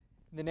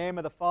In the name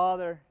of the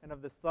Father, and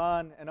of the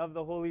Son, and of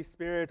the Holy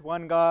Spirit,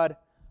 one God.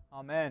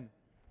 Amen.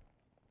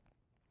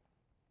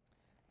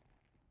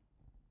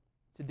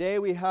 Today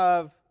we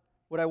have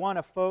what I want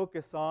to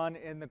focus on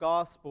in the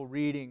gospel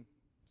reading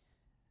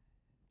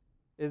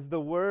is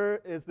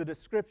the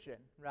description,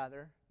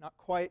 rather, not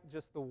quite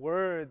just the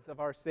words of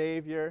our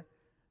Savior,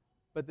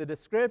 but the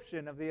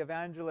description of the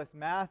evangelist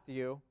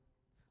Matthew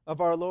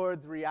of our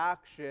Lord's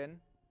reaction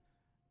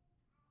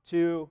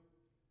to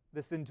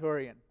the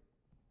centurion.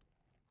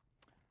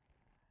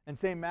 And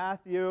St.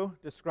 Matthew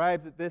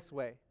describes it this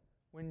way.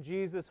 When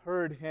Jesus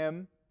heard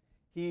him,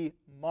 he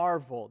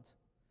marveled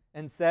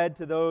and said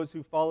to those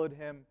who followed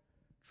him,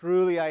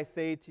 "Truly I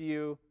say to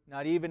you,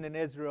 not even in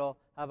Israel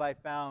have I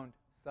found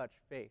such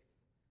faith."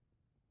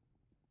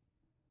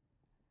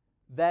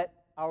 That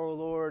our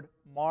Lord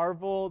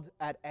marveled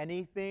at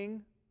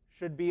anything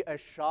should be a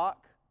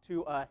shock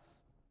to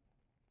us.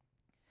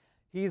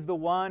 He's the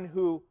one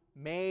who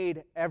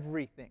made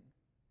everything.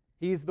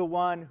 He's the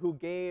one who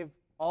gave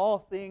all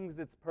things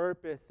its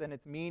purpose and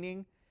its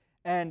meaning,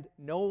 and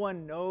no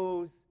one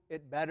knows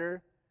it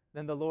better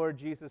than the Lord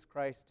Jesus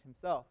Christ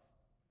himself.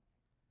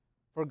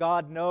 For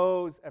God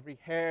knows every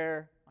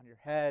hair on your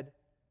head.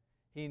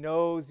 He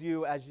knows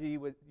you as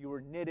you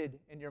were knitted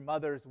in your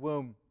mother's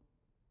womb.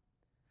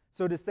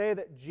 So to say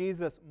that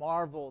Jesus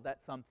marveled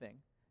at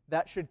something,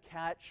 that should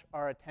catch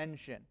our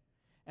attention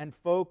and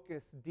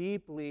focus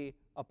deeply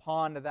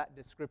upon that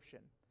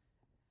description.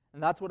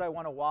 And that's what I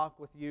want to walk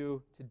with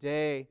you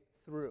today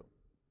through.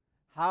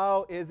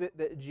 How is it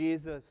that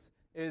Jesus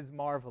is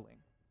marveling?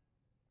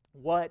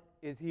 What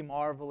is he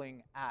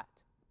marveling at?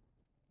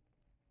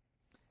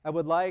 I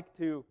would like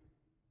to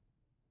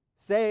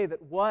say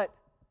that what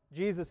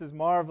Jesus is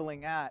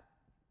marveling at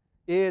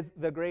is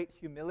the great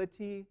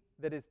humility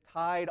that is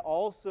tied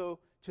also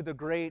to the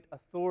great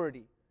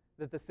authority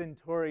that the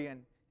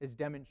centurion is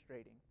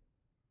demonstrating.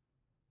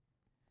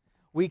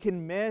 We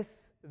can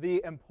miss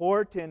the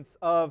importance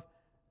of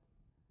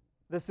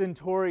the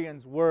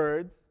centurion's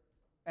words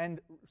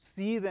and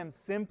see them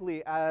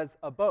simply as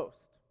a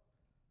boast.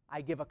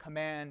 I give a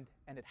command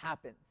and it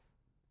happens.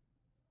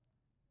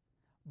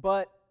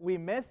 But we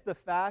miss the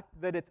fact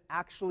that it's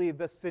actually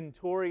the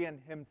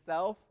centurion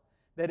himself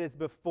that is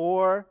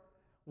before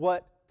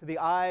what, to the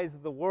eyes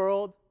of the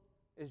world,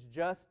 is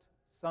just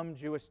some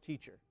Jewish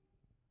teacher.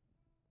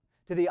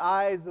 To the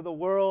eyes of the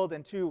world,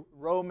 and to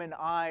Roman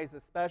eyes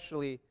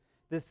especially,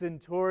 the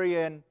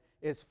centurion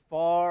is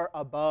far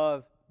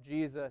above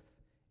Jesus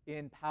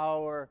in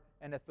power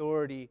and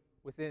authority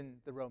within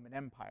the Roman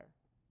Empire.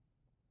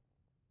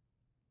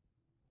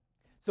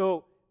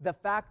 So the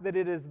fact that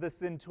it is the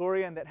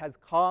centurion that has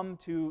come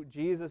to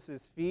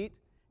Jesus' feet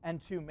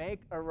and to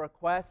make a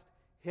request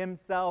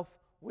himself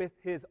with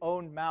his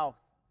own mouth,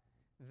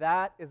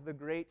 that is the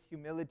great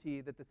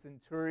humility that the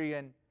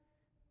centurion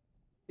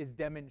is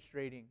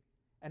demonstrating.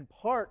 And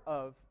part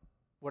of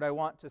what I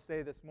want to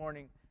say this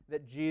morning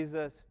that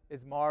Jesus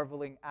is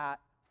marveling at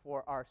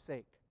for our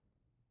sake.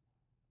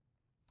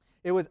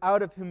 It was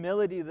out of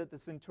humility that the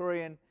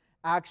centurion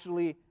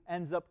actually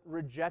ends up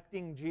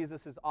rejecting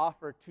Jesus'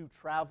 offer to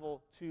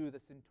travel to the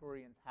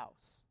centurion's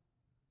house.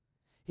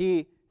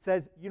 He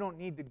says, "You don't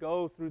need to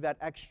go through that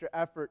extra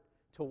effort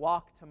to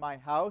walk to my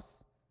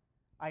house.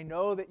 I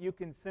know that you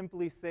can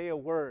simply say a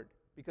word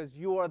because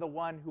you are the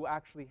one who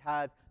actually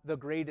has the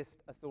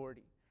greatest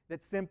authority.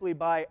 That simply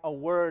by a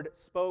word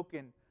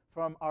spoken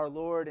from our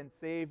Lord and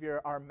Savior,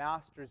 our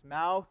Master's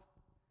mouth,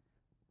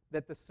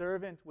 that the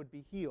servant would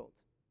be healed."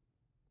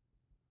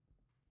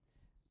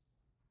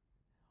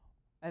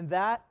 And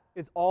that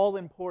is all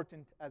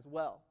important as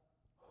well.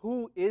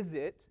 Who is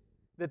it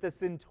that the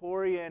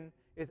centurion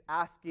is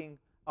asking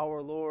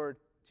our Lord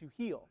to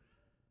heal?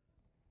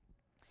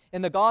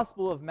 In the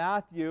Gospel of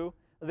Matthew,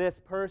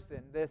 this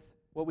person, this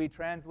what we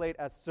translate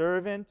as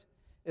servant,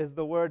 is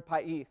the word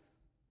pais.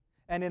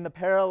 And in the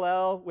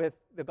parallel with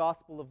the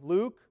Gospel of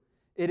Luke,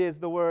 it is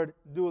the word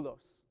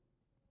doulos.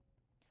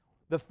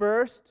 The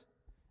first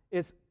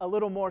is a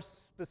little more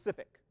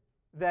specific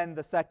than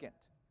the second.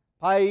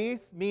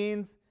 Pais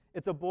means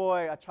it's a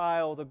boy, a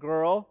child, a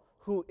girl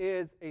who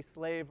is a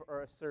slave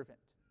or a servant.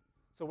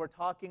 So we're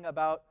talking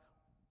about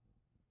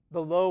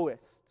the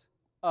lowest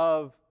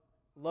of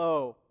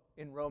low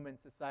in Roman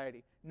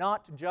society.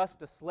 Not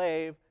just a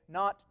slave,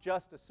 not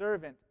just a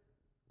servant,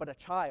 but a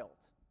child.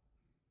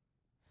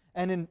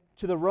 And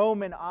to the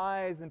Roman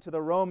eyes and to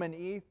the Roman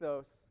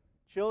ethos,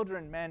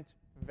 children meant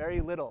very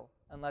little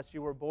unless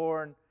you were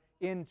born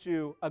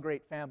into a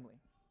great family.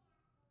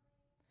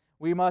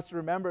 We must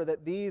remember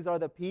that these are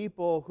the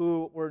people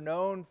who were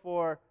known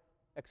for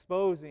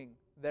exposing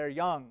their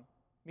young,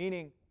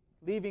 meaning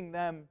leaving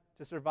them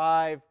to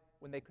survive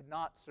when they could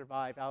not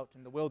survive out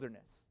in the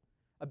wilderness,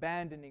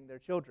 abandoning their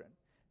children.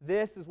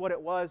 This is what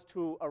it was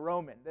to a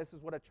Roman. This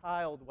is what a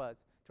child was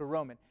to a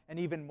Roman, and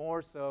even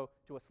more so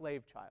to a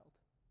slave child.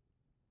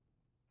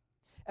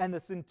 And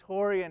the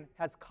centurion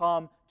has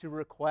come to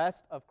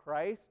request of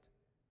Christ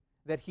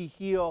that he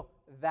heal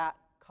that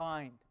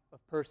kind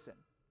of person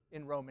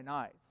in Roman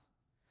eyes.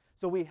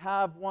 So we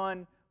have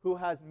one who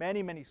has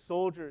many, many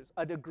soldiers,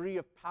 a degree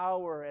of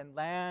power and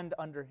land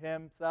under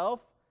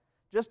himself,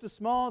 just a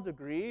small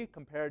degree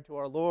compared to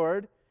our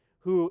Lord,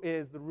 who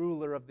is the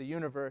ruler of the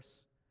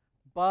universe.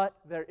 But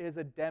there is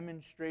a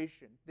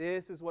demonstration.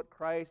 This is what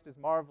Christ is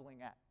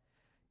marveling at.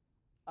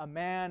 A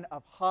man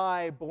of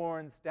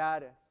high-born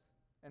status,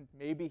 and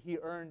maybe he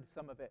earned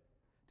some of it,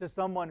 to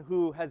someone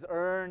who has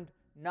earned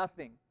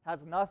nothing,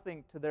 has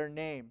nothing to their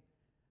name.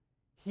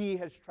 He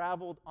has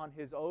traveled on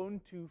his own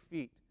 2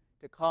 feet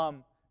to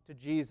come to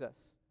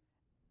Jesus,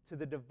 to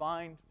the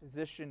divine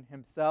physician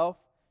himself,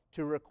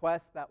 to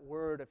request that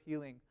word of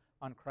healing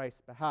on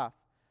Christ's behalf.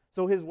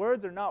 So his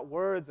words are not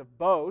words of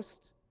boast,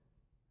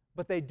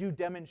 but they do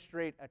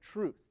demonstrate a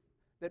truth,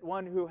 that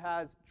one who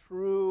has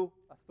true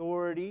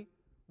authority,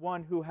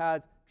 one who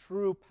has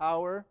true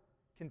power,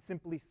 can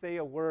simply say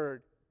a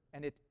word,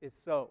 and it is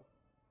so.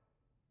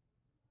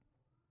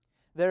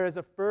 There is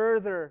a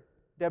further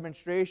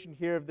demonstration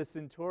here of the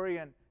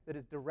centurion that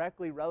is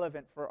directly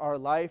relevant for our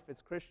life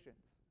as Christians.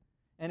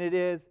 And it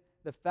is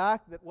the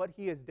fact that what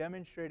he is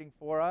demonstrating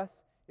for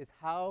us is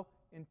how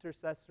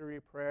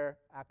intercessory prayer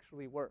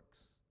actually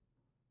works.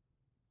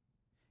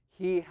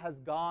 He has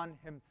gone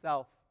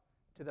himself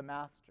to the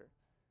Master.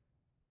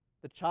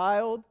 The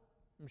child,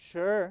 I'm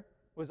sure,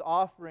 was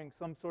offering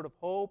some sort of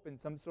hope and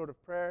some sort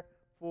of prayer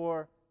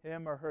for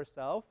him or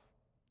herself,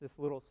 this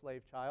little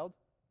slave child.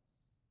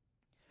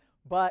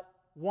 But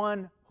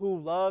one who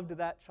loved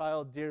that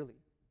child dearly,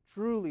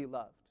 truly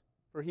loved,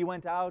 for he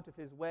went out of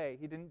his way.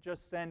 He didn't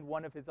just send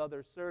one of his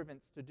other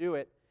servants to do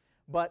it,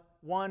 but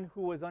one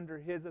who was under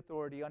his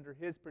authority, under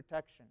his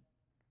protection.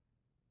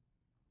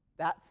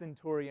 That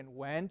centurion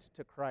went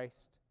to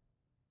Christ,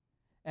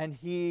 and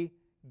he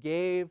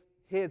gave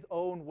his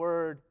own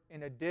word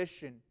in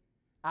addition,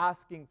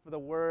 asking for the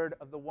word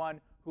of the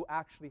one who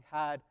actually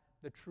had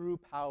the true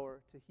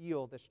power to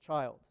heal this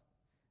child.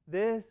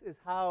 This is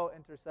how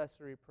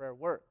intercessory prayer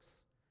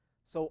works.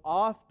 So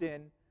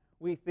often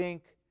we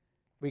think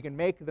we can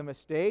make the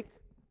mistake,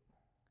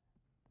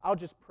 I'll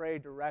just pray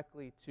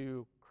directly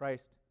to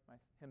Christ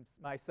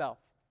myself,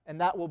 and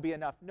that will be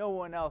enough. No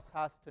one else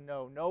has to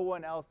know. No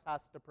one else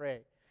has to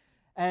pray.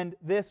 And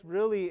this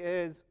really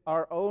is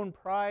our own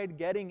pride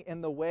getting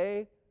in the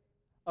way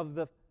of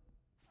the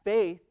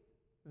faith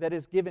that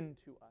is given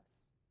to us.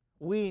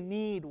 We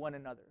need one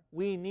another.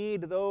 We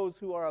need those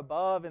who are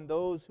above and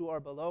those who are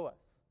below us,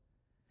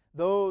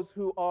 those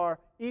who are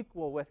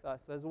equal with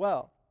us as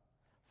well.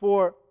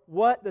 For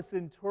what the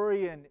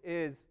centurion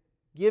is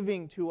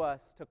giving to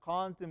us to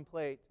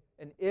contemplate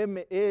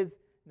is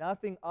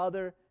nothing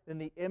other than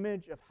the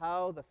image of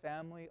how the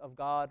family of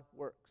God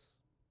works,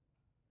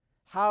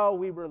 how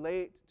we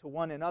relate to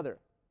one another.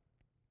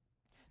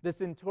 The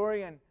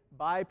centurion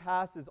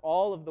bypasses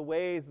all of the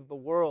ways of the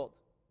world,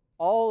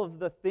 all of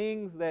the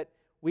things that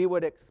we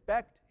would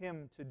expect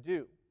him to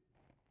do,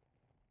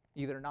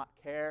 either not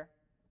care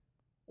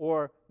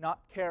or not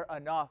care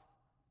enough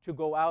to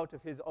go out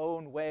of his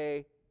own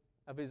way,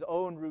 of his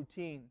own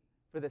routine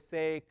for the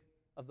sake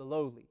of the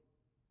lowly.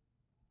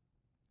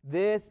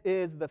 This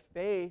is the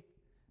faith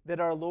that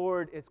our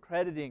Lord is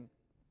crediting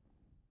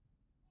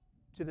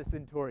to the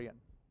centurion.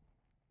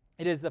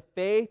 It is the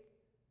faith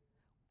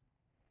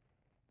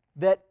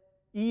that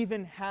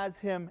even has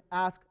him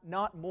ask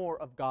not more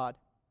of God,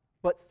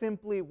 but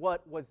simply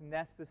what was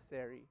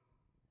necessary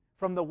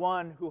from the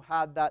one who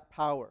had that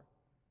power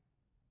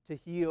to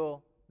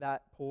heal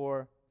that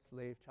poor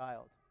slave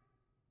child.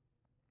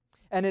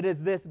 And it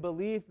is this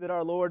belief that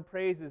our Lord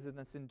praises in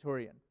the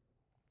centurion.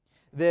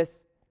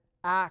 This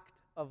act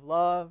of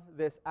love,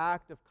 this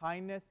act of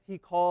kindness, he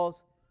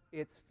calls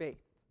its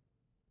faith.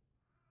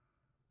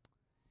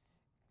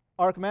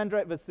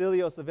 Archimandrite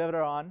Vasilios of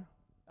Evran,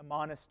 a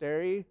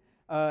monastery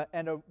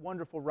and a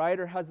wonderful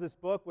writer, has this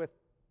book with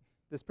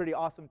this pretty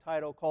awesome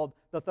title called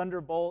The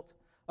Thunderbolt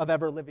of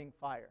Ever-Living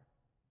Fire.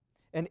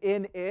 And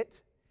in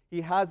it,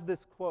 he has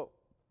this quote.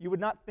 You would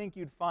not think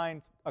you'd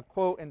find a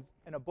quote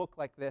in a book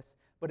like this,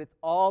 but it's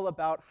all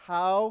about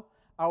how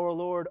our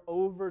Lord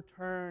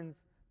overturns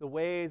the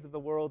ways of the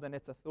world and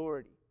its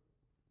authority.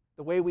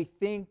 The way we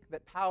think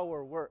that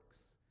power works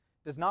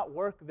does not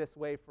work this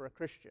way for a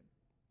Christian.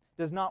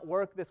 Does not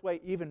work this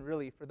way even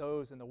really for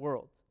those in the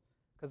world,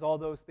 because all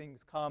those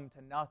things come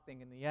to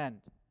nothing in the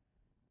end.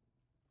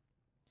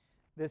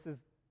 This is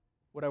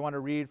what I want to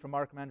read from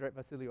Archimandrite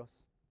Vasilios.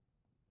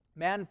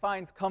 Man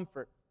finds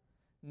comfort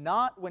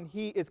not when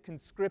he is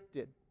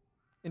conscripted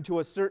into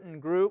a certain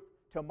group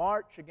to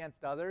march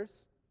against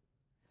others,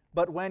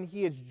 but when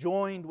he is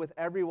joined with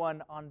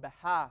everyone on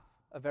behalf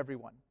of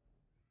everyone.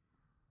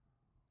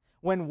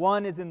 When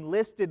one is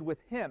enlisted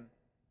with him,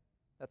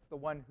 that's the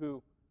one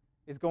who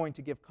is going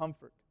to give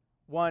comfort,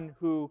 one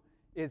who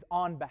is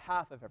on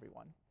behalf of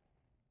everyone.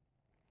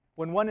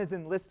 When one is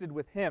enlisted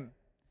with him,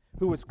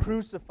 who was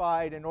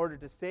crucified in order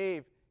to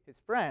save his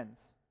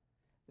friends,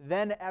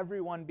 then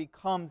everyone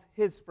becomes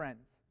his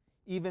friends,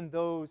 even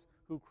those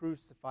who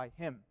crucify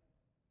him.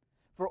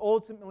 For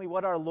ultimately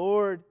what our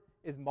Lord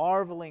is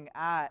marveling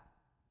at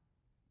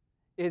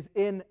is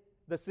in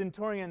the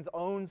centurion's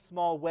own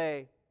small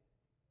way,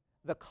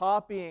 the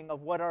copying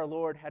of what our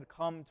Lord had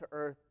come to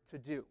earth to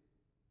do.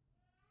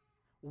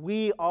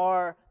 We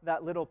are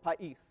that little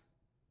pais,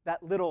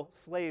 that little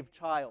slave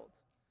child.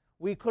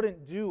 We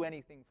couldn't do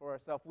anything for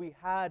ourselves. We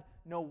had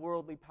no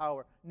worldly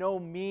power, no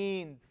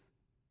means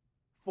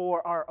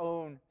for our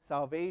own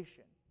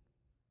salvation.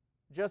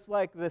 Just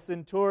like the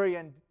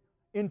centurion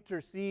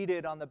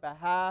interceded on the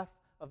behalf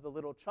of the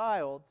little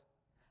child,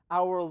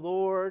 our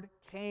Lord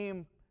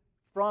came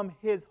from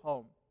his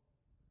home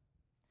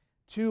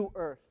to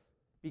earth,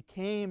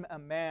 became a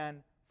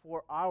man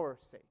for our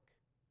sake,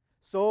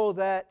 so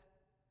that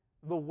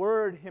the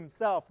Word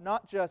himself,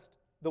 not just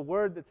the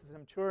word that the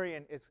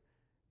centurion is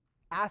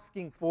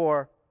asking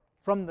for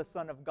from the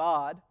Son of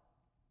God,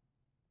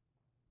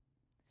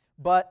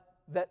 but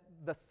that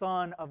the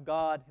Son of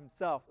God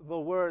himself, the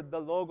Word, the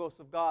Logos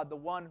of God, the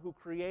one who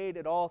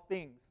created all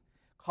things,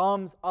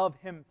 comes of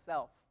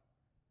himself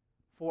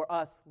for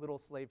us little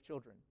slave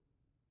children.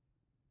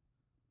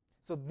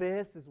 So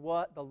this is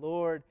what the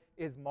Lord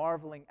is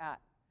marveling at.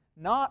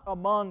 Not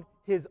among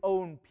his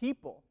own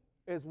people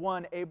is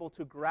one able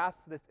to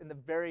grasp this in the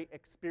very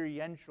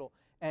experiential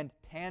and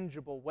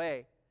tangible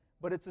way,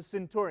 but it's a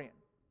centurion,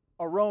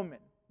 a Roman,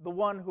 the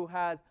one who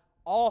has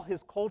all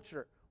his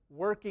culture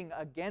working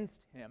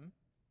against him,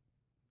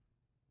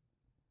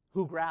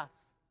 who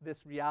grasps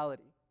this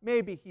reality.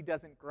 Maybe he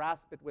doesn't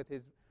grasp it with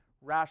his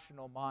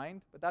rational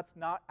mind, but that's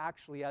not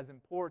actually as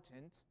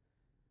important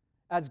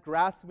as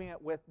grasping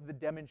it with the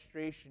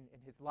demonstration in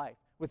his life,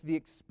 with the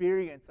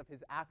experience of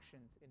his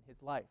actions in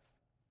his life.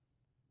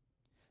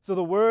 So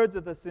the words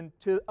of the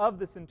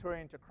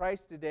centurion to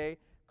Christ today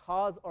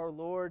cause our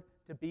Lord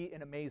to be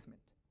in amazement,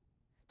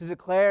 to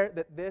declare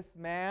that this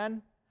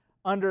man,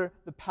 under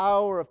the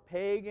power of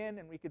pagan,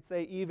 and we could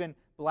say even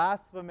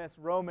blasphemous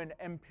Roman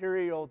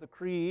imperial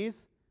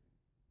decrees,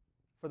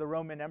 for the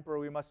Roman emperor,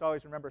 we must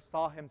always remember,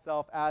 saw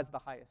himself as the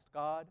highest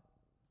God,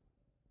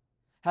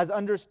 has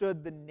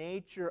understood the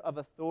nature of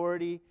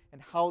authority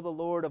and how the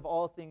Lord of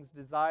all things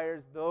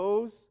desires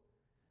those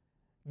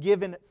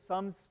given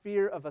some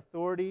sphere of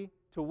authority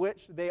to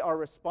which they are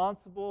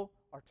responsible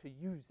are to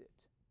use it.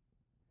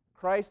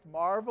 Christ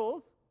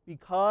marvels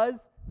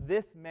because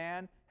this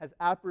man has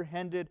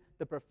apprehended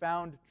the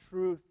profound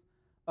truth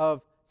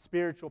of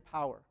spiritual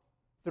power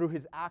through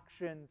his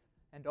actions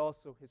and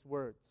also his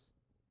words.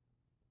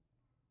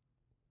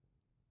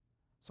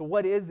 So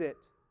what is it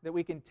that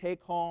we can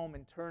take home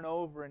and turn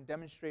over and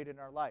demonstrate in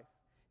our life?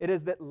 It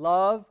is that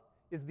love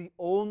is the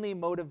only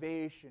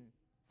motivation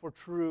for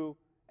true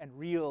and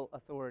real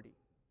authority.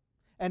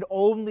 And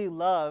only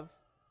love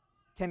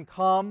can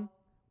come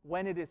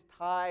when it is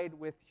tied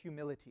with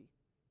humility.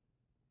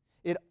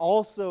 It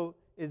also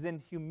is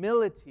in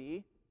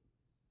humility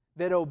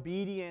that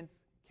obedience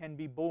can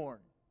be born.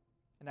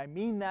 And I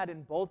mean that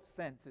in both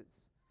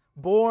senses.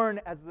 Born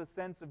as the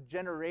sense of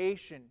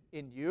generation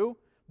in you,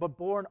 but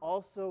born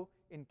also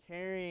in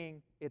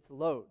carrying its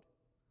load.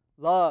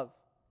 Love,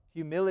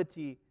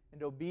 humility,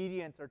 and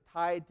obedience are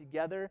tied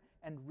together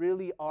and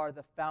really are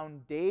the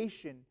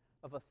foundation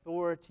of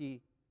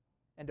authority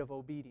and of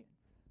obedience.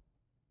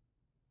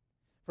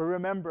 For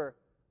remember,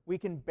 we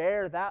can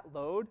bear that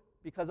load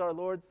because our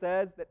Lord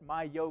says that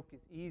my yoke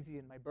is easy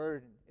and my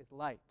burden is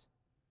light.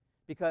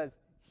 Because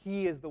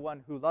He is the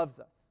one who loves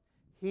us.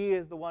 He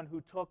is the one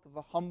who took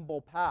the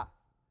humble path.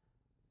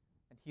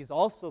 And He's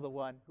also the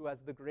one who has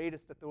the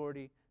greatest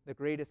authority, the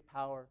greatest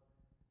power,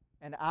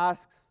 and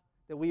asks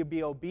that we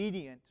be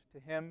obedient to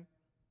Him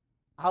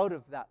out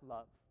of that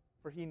love.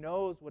 For He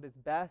knows what is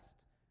best,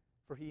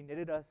 for He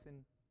knitted us in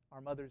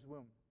our mother's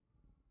womb.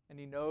 And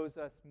He knows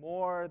us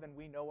more than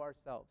we know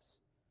ourselves.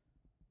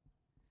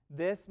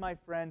 This, my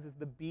friends, is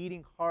the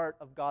beating heart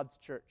of God's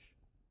church,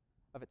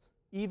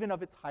 even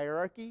of its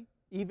hierarchy,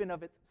 even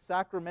of its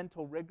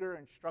sacramental rigor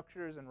and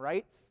structures and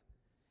rites.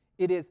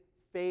 It is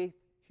faith,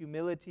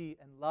 humility,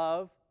 and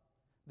love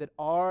that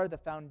are the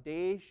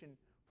foundation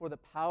for the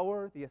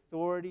power, the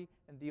authority,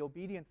 and the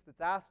obedience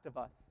that's asked of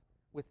us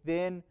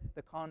within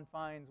the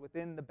confines,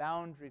 within the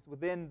boundaries,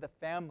 within the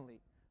family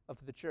of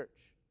the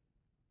church.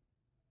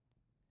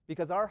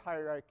 Because our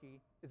hierarchy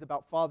is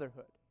about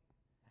fatherhood.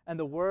 And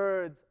the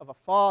words of a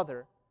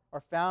father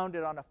are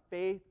founded on a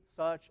faith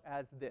such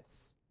as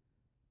this.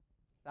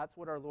 That's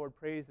what our Lord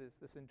praises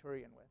the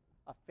centurion with.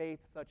 A faith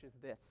such as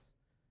this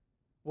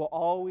will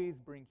always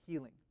bring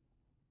healing.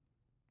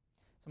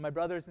 So my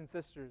brothers and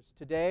sisters,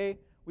 today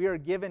we are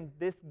given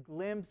this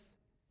glimpse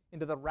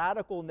into the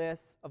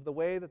radicalness of the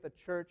way that the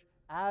church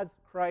as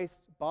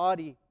Christ's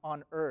body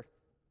on earth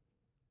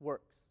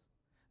works.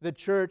 The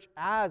church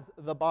as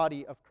the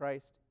body of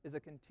Christ is a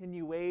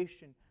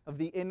continuation of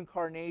the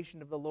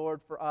incarnation of the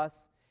Lord for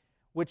us,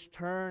 which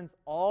turns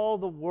all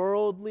the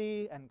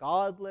worldly and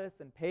godless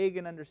and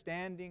pagan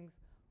understandings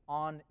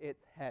on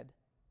its head.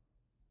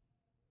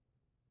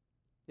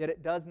 Yet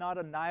it does not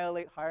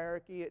annihilate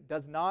hierarchy. It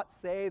does not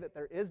say that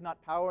there is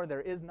not power,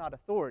 there is not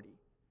authority.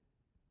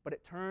 But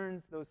it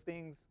turns those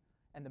things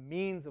and the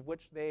means of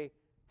which they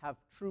have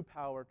true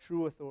power,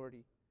 true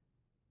authority,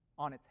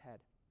 on its head.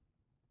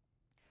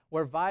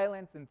 where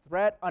violence and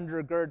threat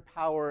undergird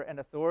power and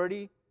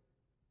authority,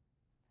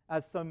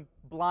 as some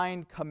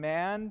blind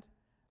command,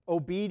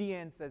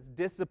 obedience as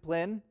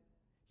discipline,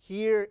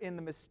 here in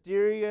the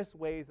mysterious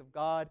ways of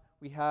God,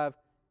 we have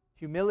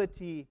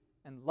humility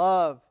and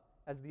love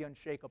as the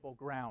unshakable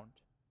ground.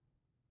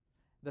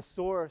 The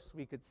source,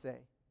 we could say,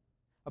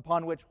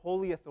 upon which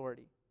holy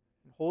authority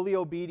and holy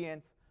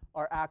obedience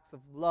are acts of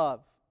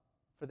love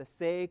for the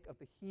sake of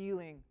the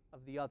healing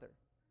of the other.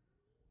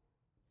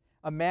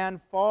 A man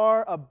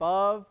far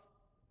above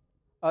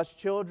us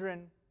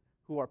children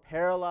who are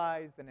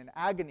paralyzed and in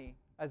agony,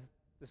 as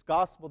this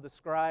gospel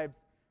describes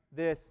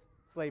this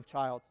slave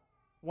child,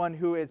 one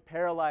who is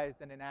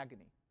paralyzed and in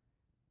agony,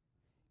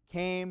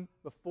 came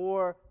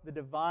before the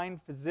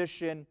divine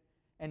physician,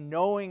 and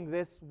knowing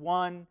this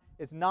one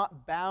is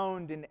not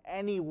bound in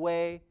any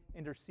way,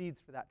 intercedes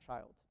for that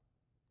child,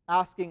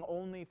 asking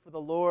only for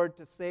the Lord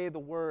to say the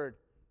word,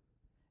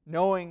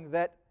 knowing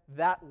that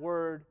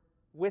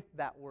with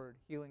that word,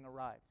 healing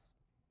arrives.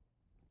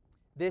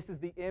 This is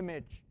the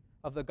image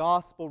of the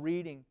gospel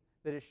reading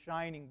that is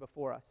shining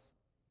before us.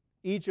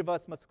 Each of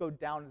us must go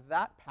down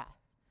that path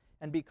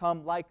and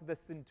become like the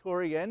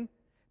centurion,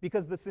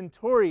 because the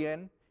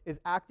centurion is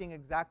acting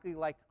exactly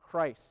like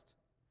Christ,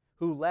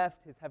 who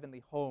left his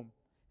heavenly home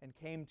and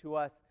came to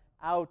us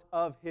out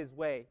of his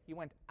way. He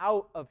went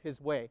out of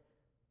his way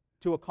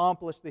to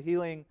accomplish the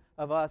healing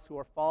of us who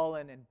are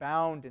fallen and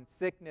bound in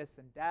sickness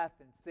and death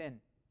and sin.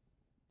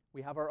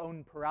 We have our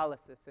own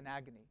paralysis and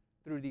agony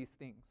through these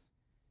things.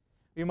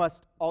 We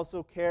must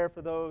also care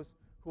for those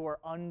who are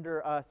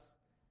under us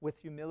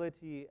with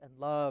humility and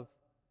love,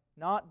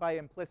 not by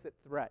implicit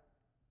threat.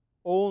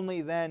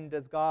 Only then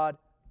does God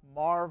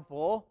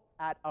marvel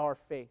at our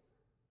faith,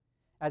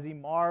 as he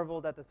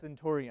marveled at the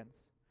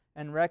centurions,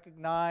 and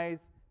recognize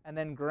and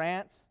then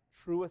grants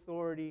true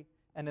authority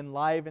and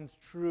enlivens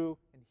true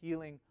and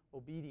healing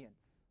obedience.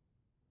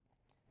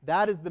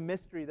 That is the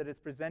mystery that is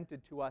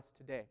presented to us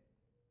today.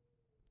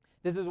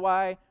 This is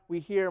why we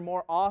hear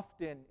more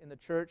often in the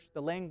church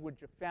the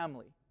language of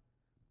family,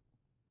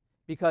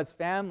 because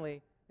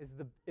family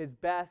is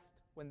best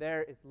when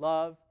there is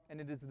love,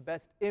 and it is the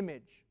best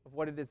image of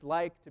what it is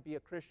like to be a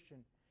Christian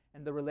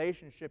and the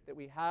relationship that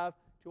we have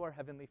to our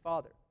Heavenly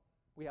Father.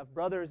 We have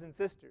brothers and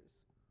sisters.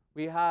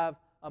 We have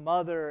a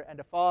mother and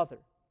a father.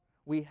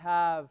 We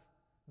have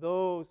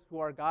those who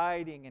are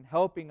guiding and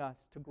helping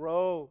us to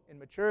grow in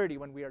maturity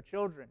when we are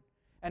children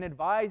and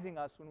advising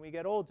us when we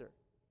get older.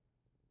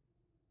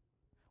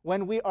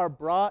 When we are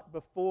brought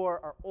before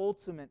our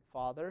ultimate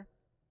Father,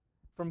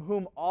 from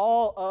whom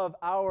all of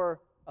our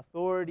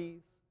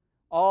authorities,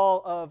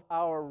 all of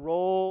our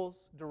roles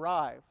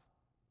derive,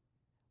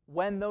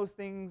 when those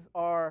things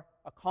are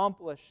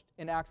accomplished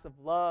in acts of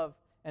love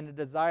and a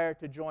desire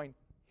to join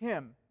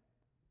Him,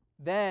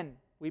 then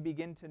we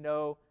begin to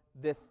know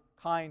this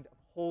kind of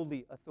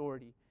holy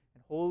authority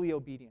and holy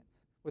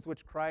obedience with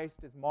which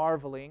Christ is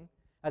marveling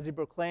as He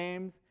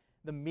proclaims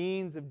the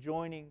means of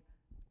joining,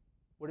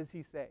 what does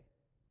He say?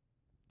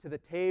 To the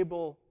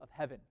table of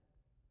heaven,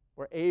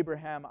 where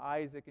Abraham,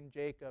 Isaac, and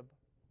Jacob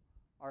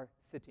are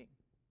sitting.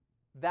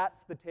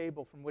 That's the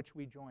table from which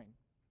we join.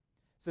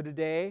 So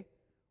today,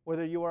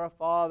 whether you are a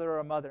father or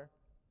a mother,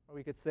 or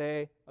we could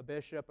say a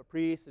bishop, a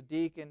priest, a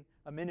deacon,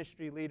 a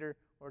ministry leader,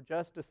 or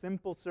just a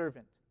simple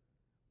servant,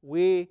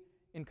 we,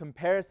 in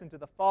comparison to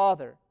the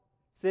Father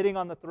sitting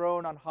on the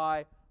throne on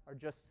high, are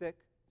just sick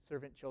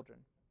servant children.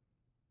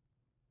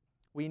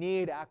 We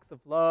need acts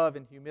of love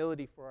and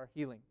humility for our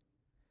healing.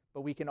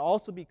 But we can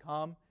also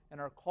become,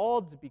 and are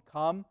called to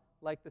become,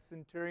 like the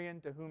centurion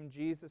to whom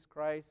Jesus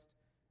Christ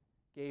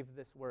gave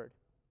this word.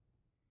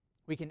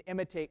 We can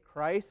imitate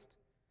Christ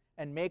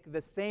and make the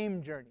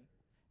same journey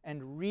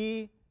and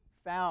relay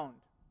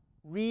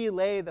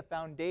the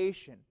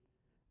foundation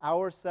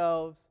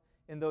ourselves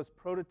in those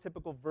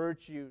prototypical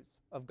virtues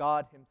of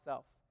God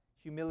Himself,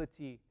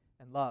 humility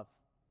and love.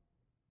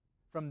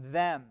 From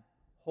them,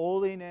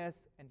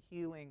 holiness and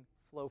healing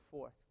flow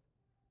forth.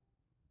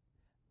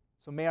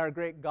 So may our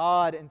great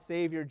God and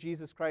Savior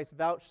Jesus Christ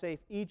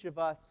vouchsafe each of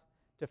us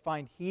to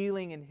find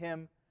healing in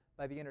Him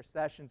by the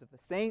intercessions of the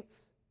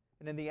saints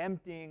and in the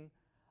emptying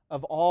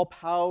of all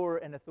power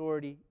and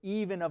authority,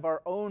 even of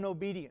our own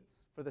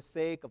obedience for the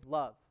sake of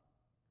love,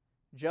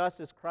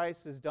 just as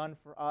Christ has done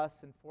for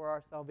us and for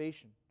our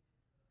salvation.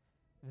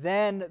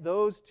 Then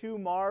those two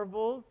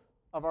marvels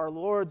of our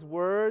Lord's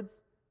words,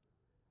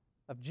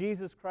 of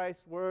Jesus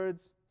Christ's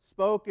words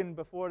spoken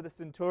before the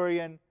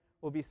centurion,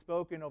 will be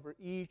spoken over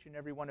each and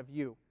every one of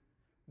you.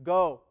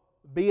 Go,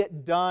 be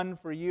it done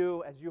for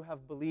you as you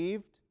have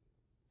believed,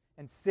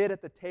 and sit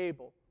at the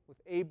table with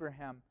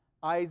Abraham,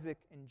 Isaac,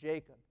 and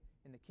Jacob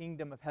in the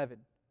kingdom of heaven.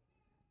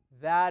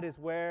 That is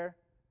where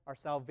our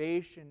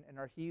salvation and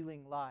our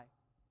healing lie,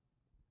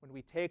 when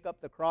we take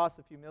up the cross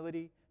of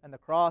humility and the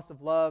cross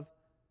of love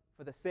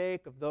for the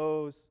sake of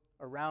those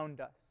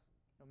around us,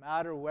 no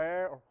matter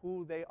where or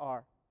who they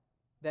are.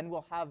 Then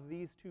we'll have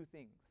these two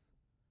things: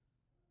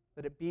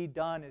 that it be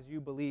done as you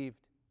believed,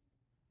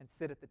 and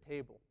sit at the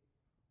table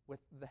with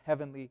the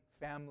heavenly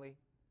family.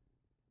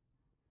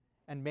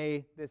 And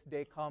may this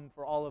day come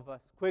for all of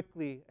us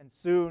quickly and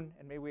soon,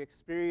 and may we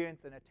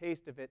experience and a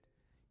taste of it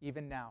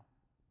even now.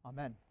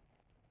 Amen.